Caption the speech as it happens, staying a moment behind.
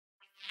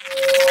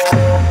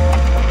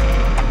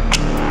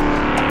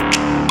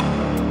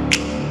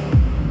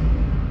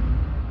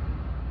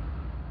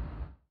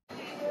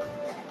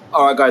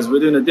Alright guys, we're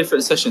doing a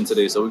different session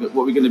today. So what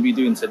we're going to be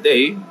doing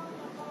today,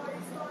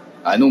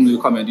 I normally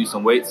come and do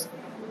some weights.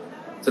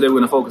 Today we're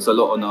going to focus a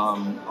lot on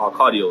our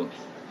cardio.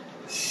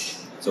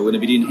 So we're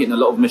going to be hitting a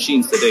lot of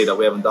machines today that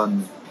we haven't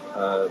done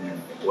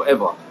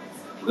whatever.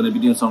 We're going to be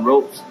doing some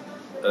ropes.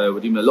 We're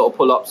doing a lot of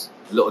pull-ups,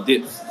 a lot of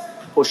dips,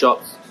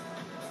 push-ups,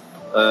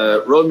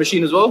 rowing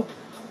machine as well.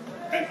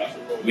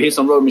 We hit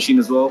some rowing machine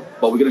as well,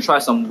 but we're going to try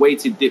some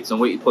weighted dips and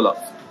weighted pull-ups.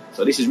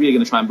 So this is really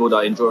going to try and build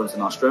our endurance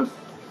and our strength.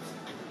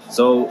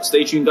 So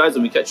stay tuned guys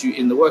and we catch you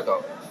in the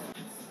workout.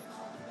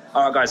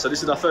 Alright guys, so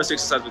this is our first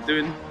exercise we're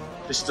doing.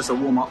 This is just a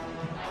warm-up.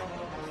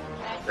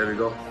 There we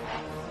go.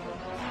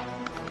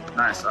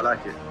 Nice, I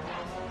like it.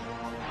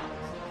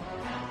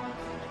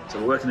 So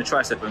we're working the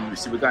tricep and we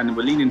see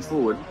we're leaning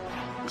forward,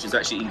 which is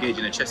actually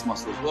engaging the chest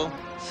muscle as well.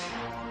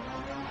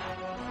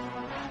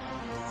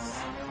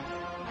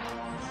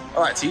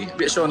 Alright T, a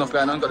bit of showing off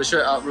going on, got the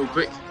shirt out real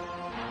quick.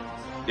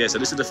 Yeah, so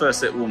this is the first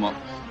set warm-up.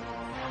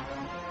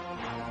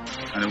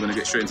 And then we're gonna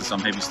get straight into some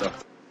heavy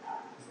stuff.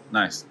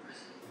 Nice.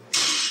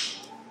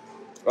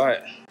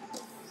 Right,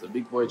 so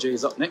big boy Jay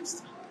is up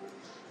next.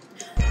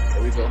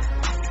 There we go.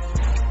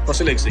 Cross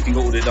your legs so you can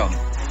go all the way down.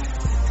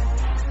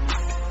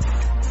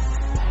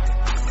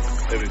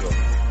 There we go.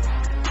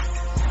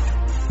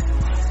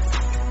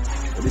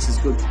 So this is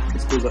good.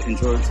 This builds up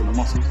endurance on the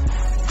muscles.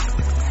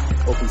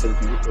 Opens so we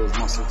can get those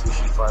muscle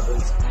tissue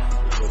fibers.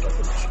 Build like a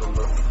bit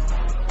stronger.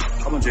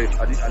 Come on Jay,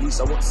 at least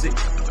I want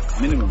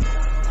 6 minimum.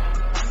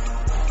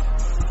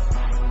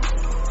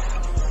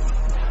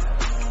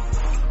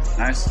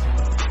 Nice.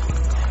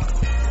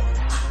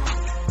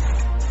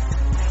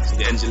 So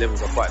the energy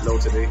levels are quite low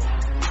today.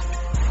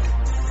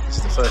 This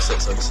is the first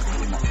set, so this is the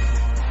warm-up.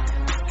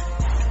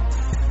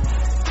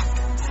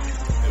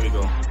 There we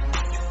go.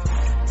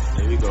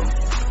 There we go.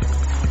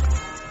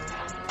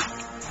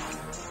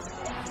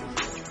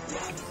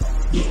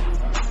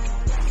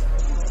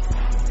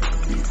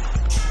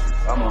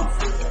 Come on.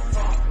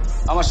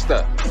 How much is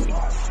that?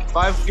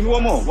 5? Give me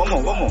one more.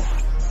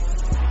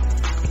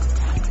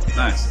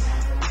 Nice.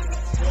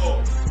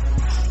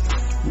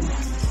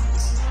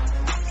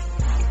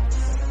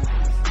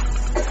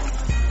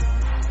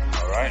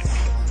 Alright.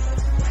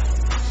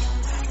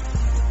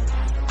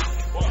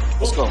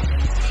 Let's go.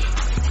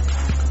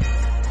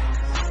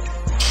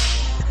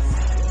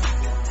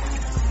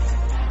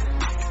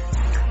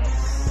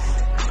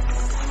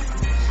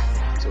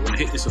 So we're going to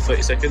hit this for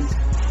 30 seconds.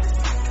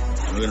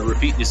 And we're going to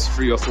repeat this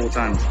 3 or 4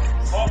 times.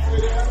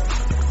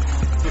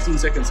 15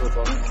 seconds so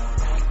far.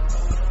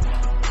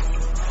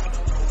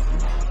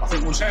 I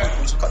think once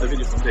you cut the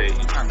video from there, you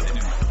can do it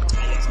anyway.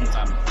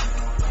 Sometime.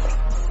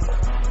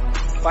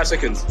 5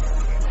 seconds.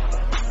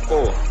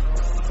 4,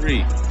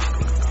 3,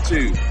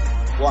 2,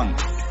 1.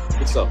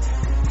 Good stuff.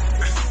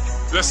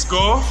 Let's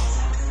go.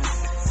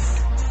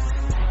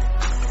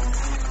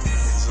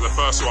 This is the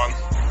first one.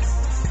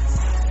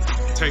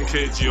 10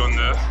 kg on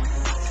there.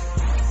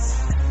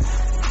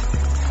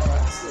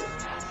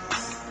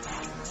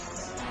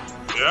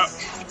 Yep.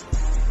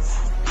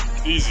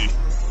 Easy.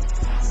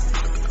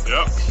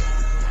 Yep.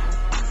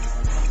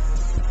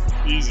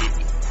 Easy.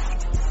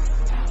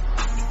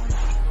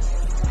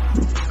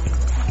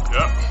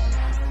 Yep.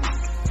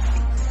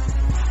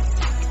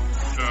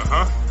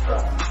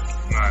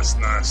 Nice,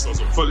 nice.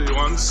 Those are quality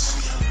ones.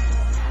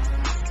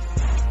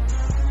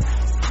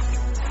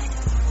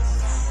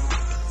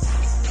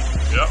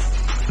 Yep.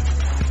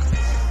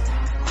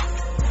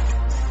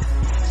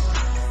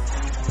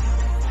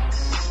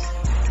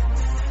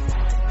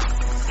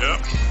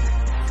 Yep.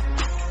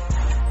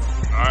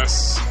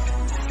 Nice.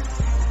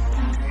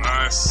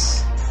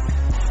 Nice.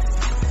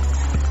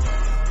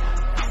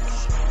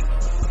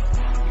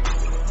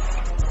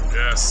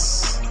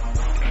 Yes.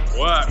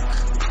 Work.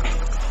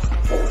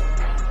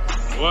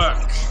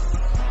 Work.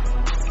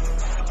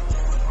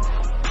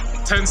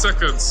 10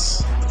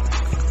 seconds.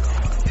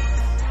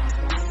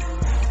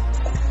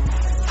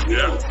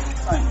 Yeah.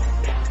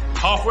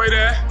 Halfway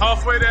there.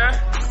 Halfway there.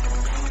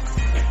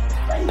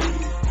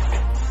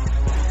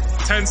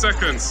 10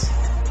 seconds.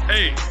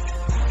 8,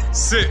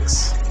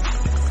 6,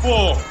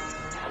 4,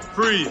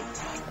 3,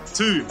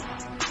 2,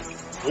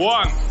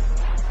 1.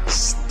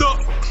 Stop.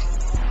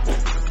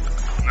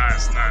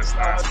 Nice, nice,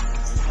 nice.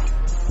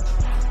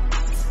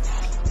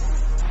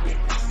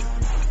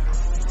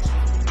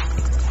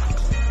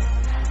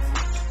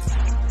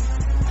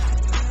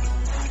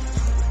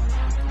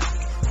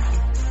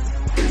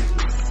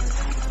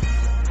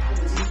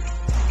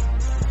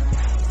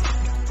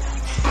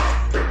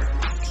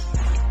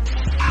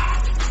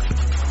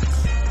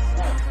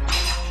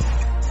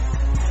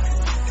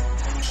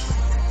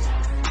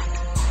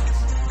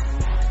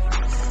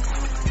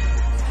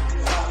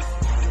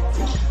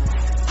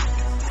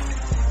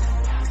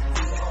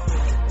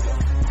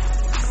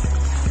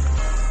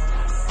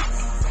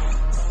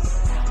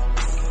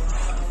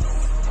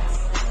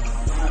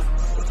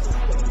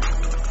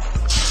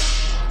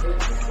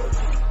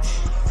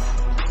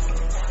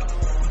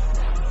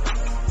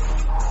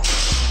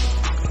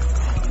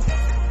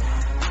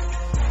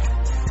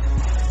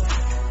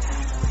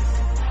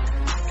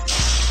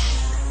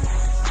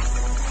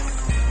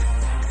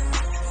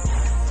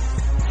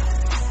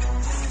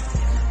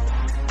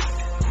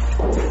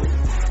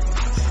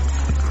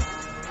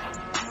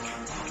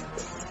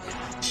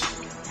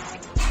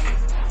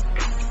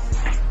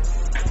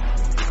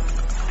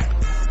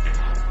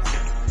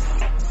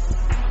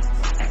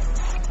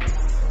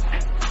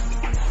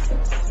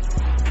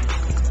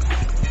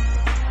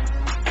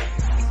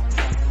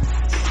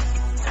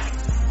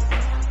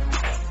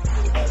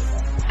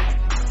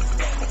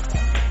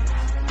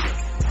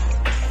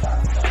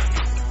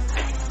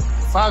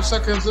 5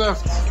 seconds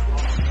left.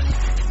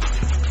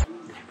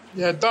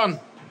 Yeah, done.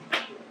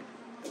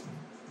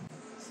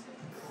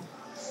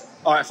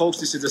 All right, folks,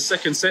 this is the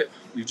second set.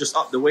 We've just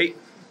upped the weight.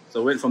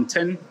 So we went from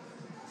 10,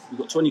 we've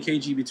got 20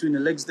 kg between the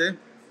legs there.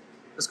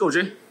 Let's go,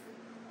 Jay.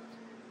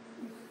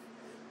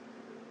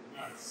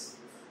 Nice.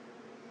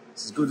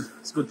 This is good,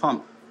 it's a good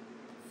pump.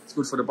 It's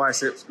good for the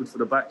biceps, good for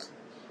the back.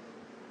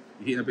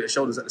 You're hitting a bit of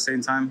shoulders at the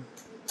same time.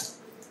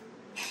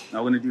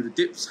 Now we're gonna do the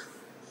dips.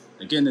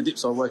 Again, the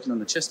dips are working on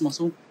the chest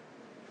muscle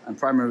and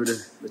primarily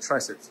the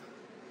triceps.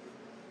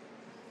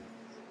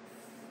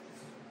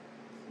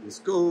 Let's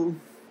go.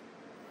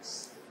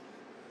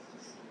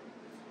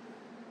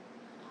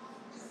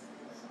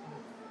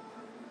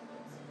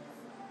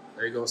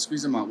 There you go,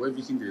 squeeze them out, whatever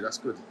you can do, that's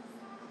good.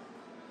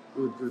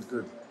 Good, good,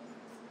 good.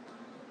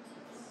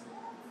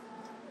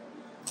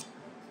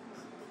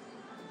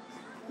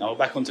 Now we're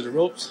back onto the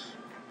ropes.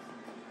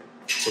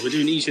 So we're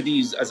doing each of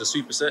these as a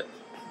superset,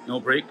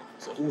 no break.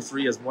 So all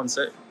 3 as 1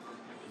 set.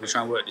 We'll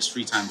try and work this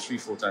 3 times,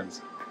 4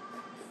 times.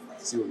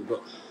 Let's see what we've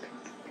got.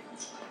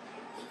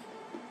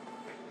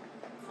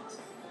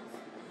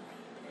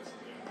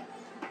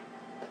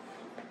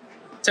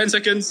 Ten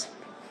seconds.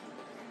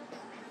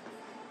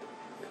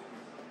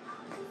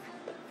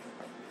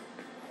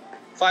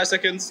 5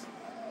 seconds.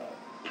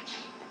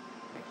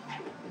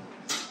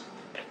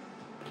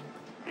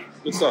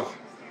 Good stuff.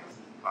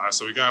 All right,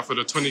 so we're going for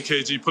the 20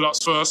 kg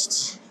pull-ups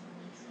first.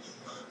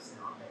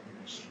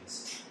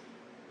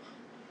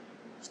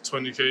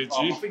 20 kg.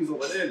 Oh, my thing's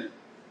over there, innit?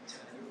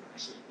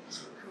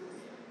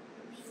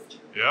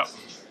 Yep.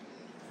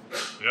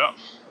 Yep.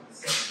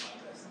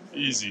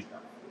 Easy.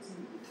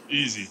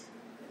 Easy.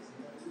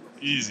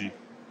 Easy.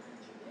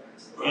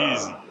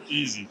 Easy.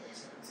 Easy.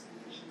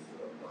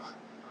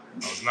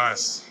 That was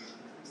nice.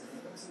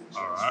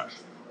 All right.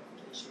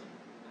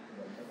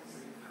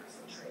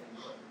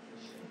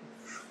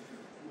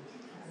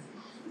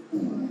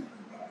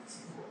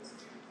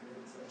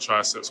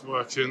 Triceps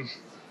working.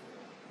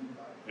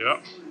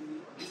 Yep.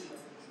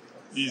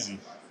 Easy.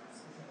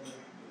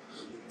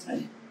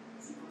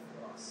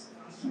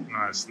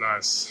 Nice,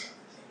 nice.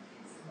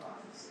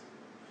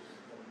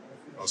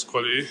 That was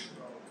quality.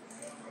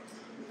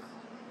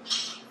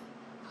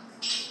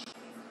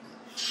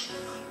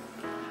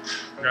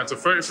 We're going to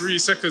 33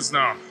 seconds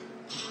now.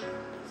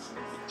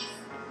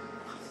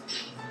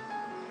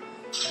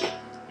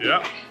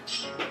 Yeah.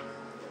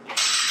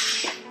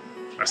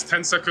 That's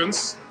 10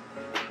 seconds.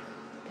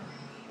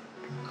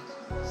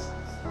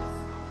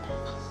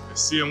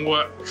 Let's see him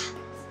work.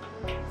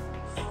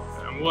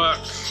 Let him work.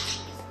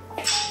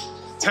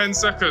 10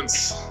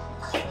 seconds.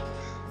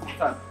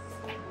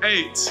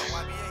 8,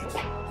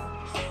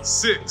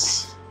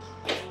 6,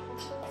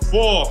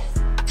 4,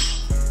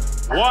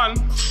 1.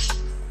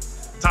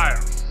 Time.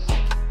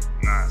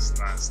 Nice,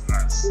 nice,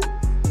 nice. All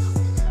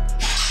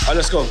right,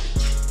 let's go.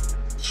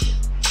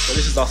 So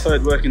this is our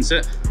 3rd working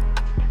set.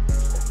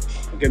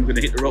 Again, we're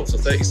gonna hit the ropes for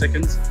 30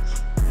 seconds.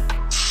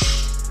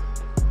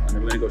 And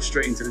then we're gonna go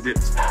straight into the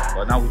dips.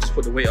 But now we'll just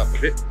put the weight up a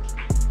bit.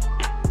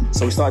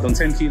 So we started on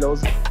 10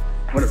 kilos,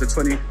 went up to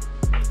 20.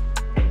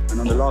 And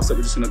on the last set,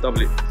 we're just gonna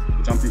double it.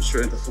 We're jumping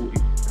straight into 40.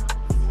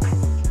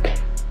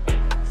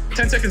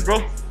 10 seconds,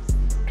 bro.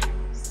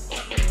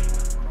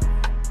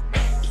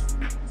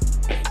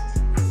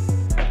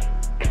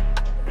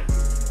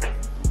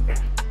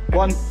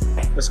 One,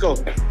 let's go.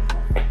 So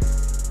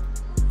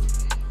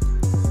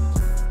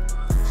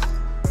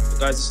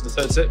guys, this is the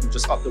 3rd set. We've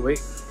just upped the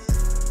weight.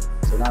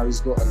 So now he's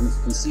got, I don't know if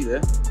you can see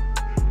there,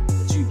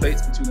 the 2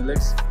 plates between the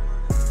legs.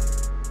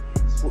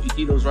 40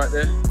 kilos right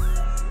there.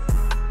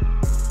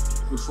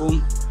 Good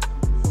form.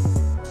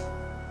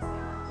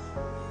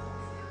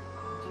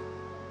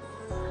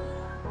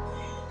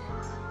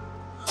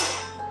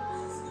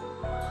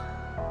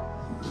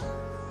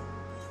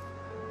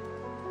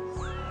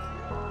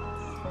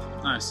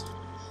 Nice.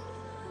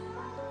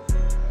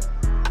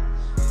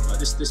 Right,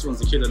 this one's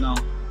the killer now.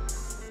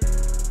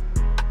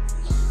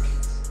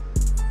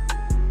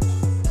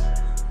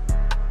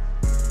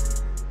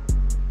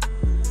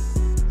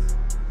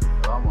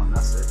 That one,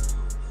 that's it.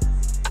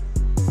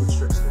 Good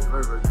stretch there,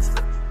 very, very good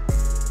stretch.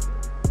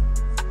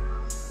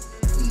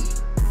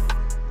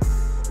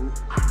 Ooh.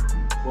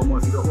 One more,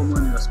 if you got one more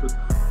in, that's good.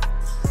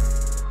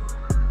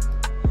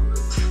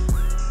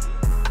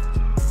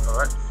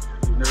 Alright,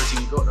 you've everything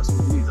you got, that's what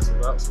you need, that's what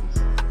we're out for.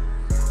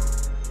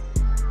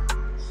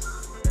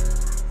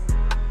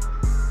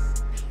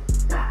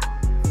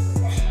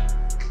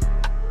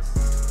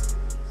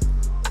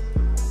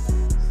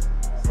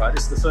 Right,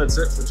 this is the 3rd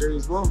set for Jerry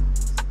as well.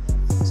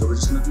 So we're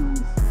just gonna do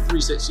 3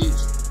 sets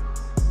each.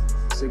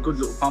 It's a good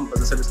little pump.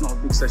 As I said, it's not a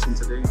big session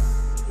today.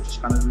 We're just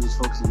kind of really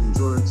focusing on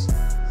endurance.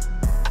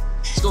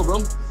 Let's go, bro.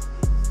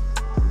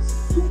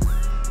 There you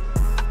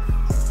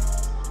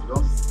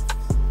go.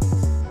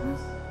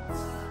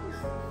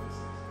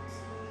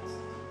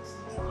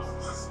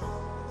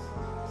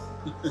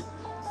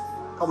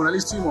 Come on, at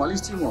least 2 more, at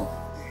least 2 more.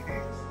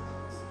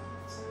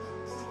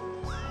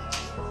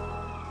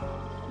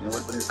 You know,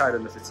 when it's tired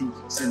and the fatigue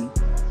kicks in,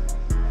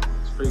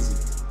 it's crazy.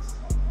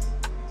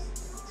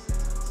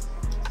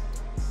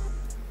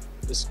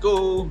 Let's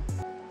go.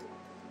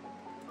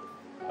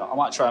 I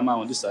might try mine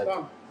on this side.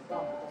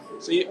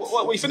 So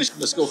we finished.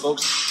 Let's go,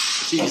 folks.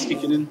 The TV's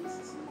kicking in.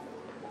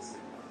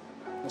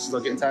 Muscles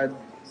are getting tired.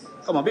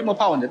 Come on, a bit more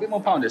power in there, a bit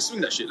more power in there.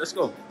 Swing that shit. Let's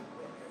go.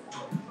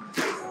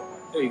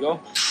 There you go.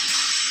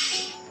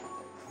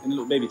 And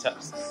little baby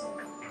taps.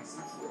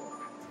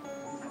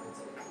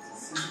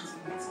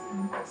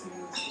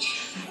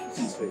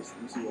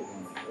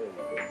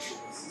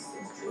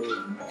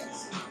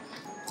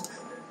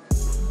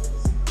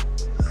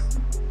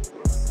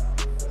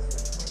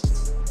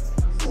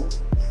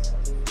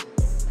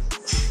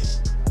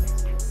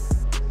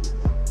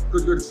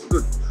 Good, good,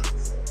 good.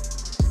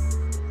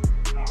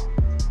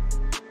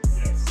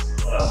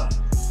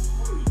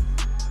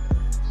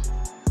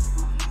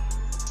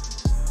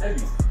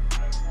 Heavy.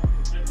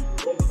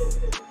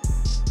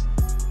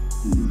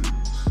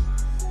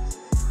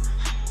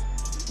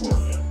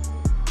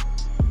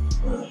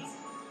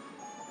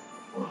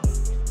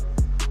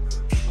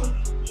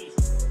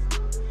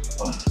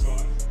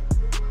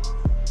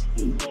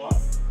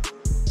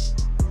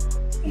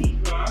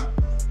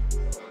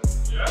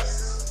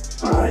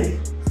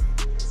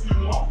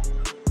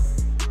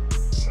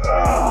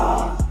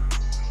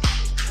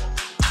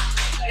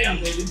 Damn,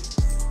 baby.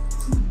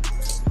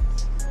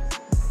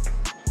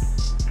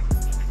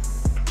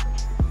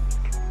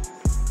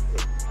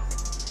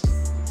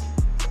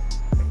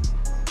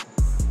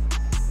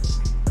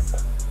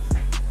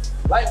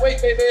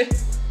 Lightweight, baby.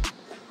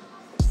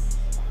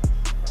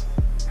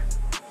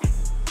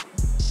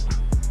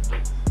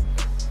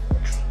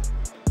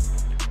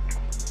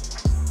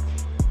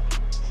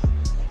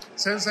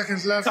 Ten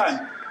seconds left.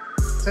 Time.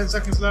 10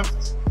 seconds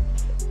left.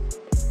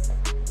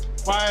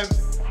 5,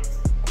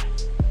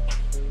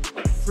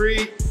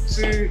 3,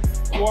 2,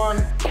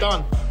 1,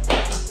 done.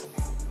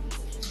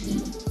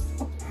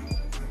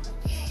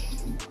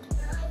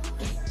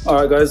 All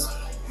right, guys.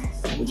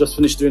 We just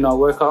finished doing our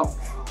workout.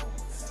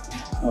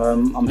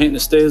 I'm hitting the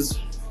stairs,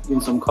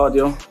 doing some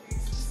cardio.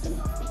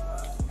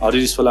 I'll do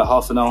this for like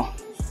half an hour.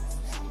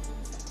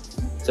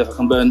 See if I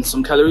can burn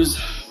some calories,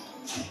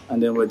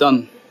 and then we're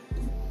done.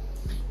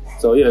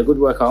 So yeah, good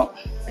workout.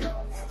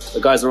 The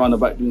guys are around the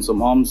back doing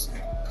some arms,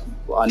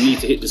 but I need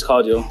to hit this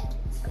cardio.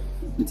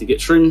 Need to get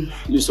trim,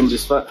 lose some of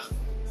this fat.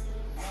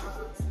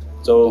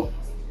 So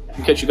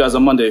I'll catch you guys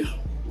on Monday.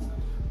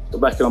 Go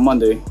back here on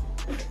Monday.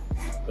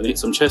 Gonna hit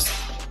some chest.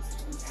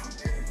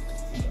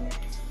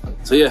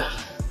 So yeah,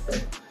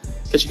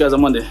 catch you guys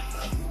on Monday.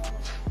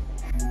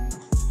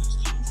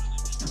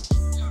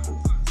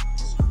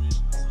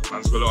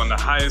 Man's got it on the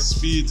highest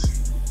speed.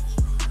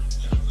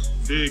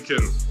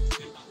 Taken.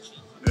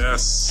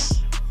 Yes.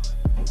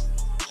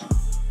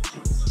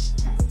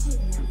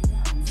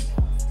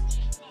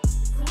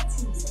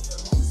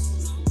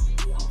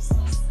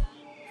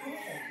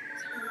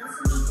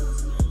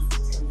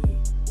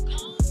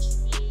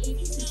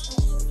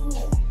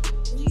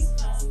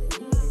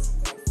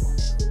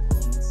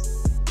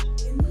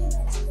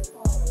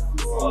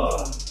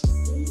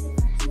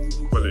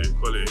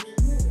 Quality.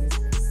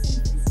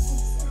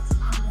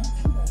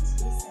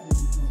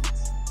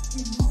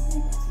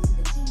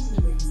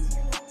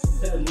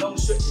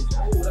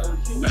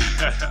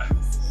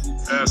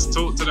 Yes,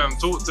 talk to them,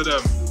 talk to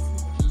them.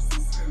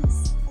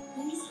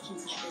 Please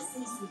contact the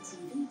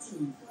CCTV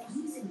team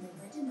using the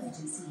red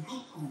emergency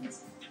help point.